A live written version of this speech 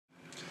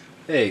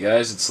Hey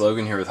guys, it's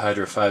Logan here with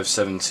Hydra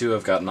 572.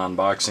 I've got an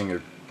unboxing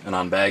or an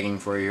unbagging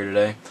for you here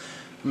today.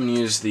 I'm going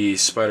to use the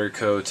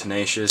Spyderco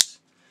Tenacious,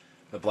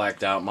 the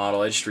blacked out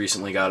model. I just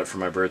recently got it for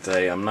my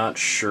birthday. I'm not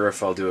sure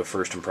if I'll do a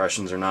first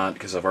impressions or not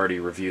because I've already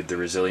reviewed the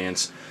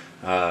Resilience,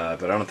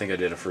 but I don't think I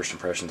did a first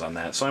impressions on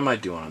that, so I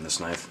might do one on this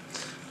knife.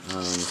 Go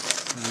ahead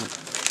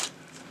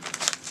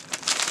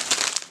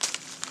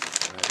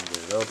and get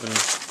it open.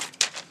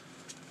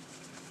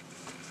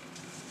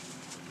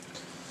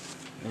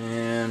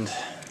 And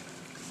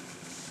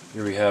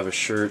here we have a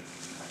shirt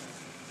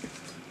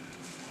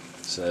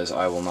that says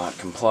 "I will not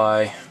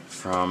comply"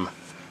 from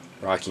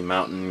Rocky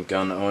Mountain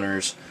Gun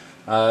Owners.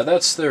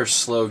 That's their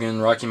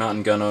slogan. Rocky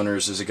Mountain Gun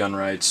Owners is a gun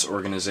rights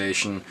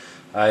organization.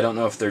 I don't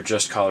know if they're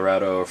just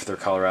Colorado or if they're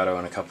Colorado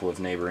and a couple of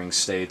neighboring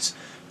states,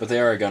 but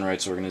they are a gun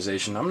rights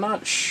organization. I'm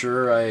not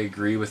sure I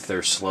agree with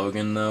their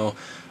slogan though,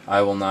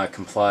 "I will not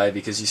comply,"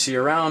 because you see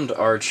around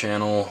our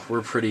channel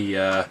we're pretty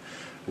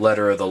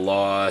letter of the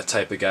law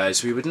type of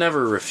guys. We would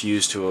never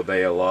refuse to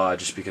obey a law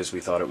just because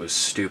we thought it was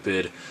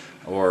stupid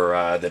or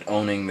that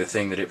owning the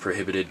thing that it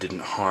prohibited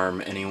didn't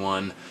harm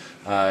anyone.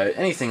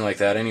 Anything like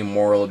that, any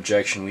moral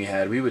objection we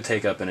had, we would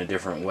take up in a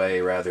different way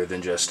rather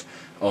than just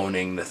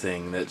owning the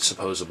thing that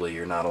supposedly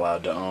you're not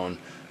allowed to own.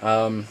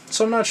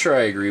 So I'm not sure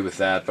I agree with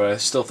that, but I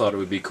still thought it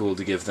would be cool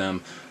to give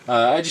them.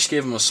 I just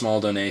gave them a small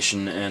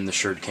donation and the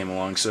shirt came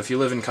along. So if you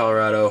live in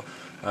Colorado,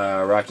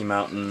 Rocky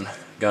Mountain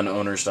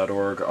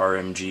gunowners.org,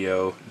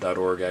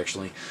 rmgo.org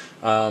actually.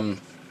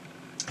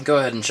 Go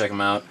ahead and check them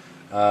out.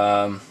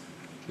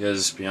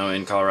 Because,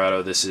 in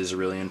Colorado this is a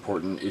really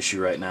important issue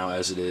right now,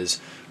 as it is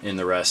in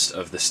the rest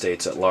of the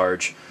states at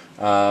large.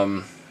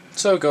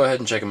 So go ahead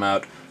and check them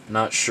out.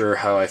 Not sure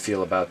how I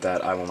feel about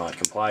that "I will not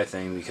comply"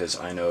 thing, because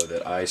I know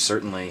that I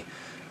certainly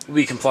will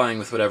be complying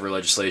with whatever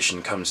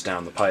legislation comes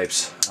down the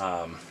pipes.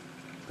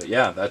 But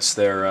yeah, that's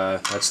their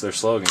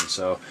slogan.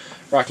 So,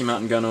 Rocky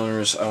Mountain Gun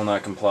Owners, "I will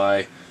not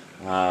comply."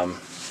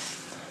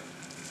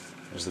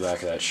 There's the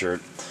back of that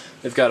shirt.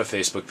 They've got a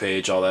Facebook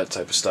page, all that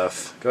type of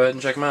stuff. Go ahead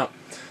and check them out.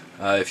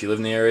 If you live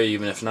in the area,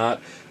 even if not.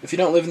 If you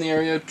don't live in the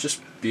area,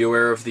 just be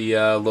aware of the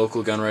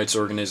local gun rights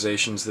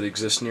organizations that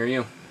exist near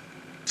you.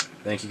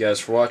 Thank you guys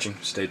for watching.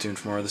 Stay tuned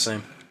for more of the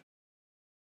same.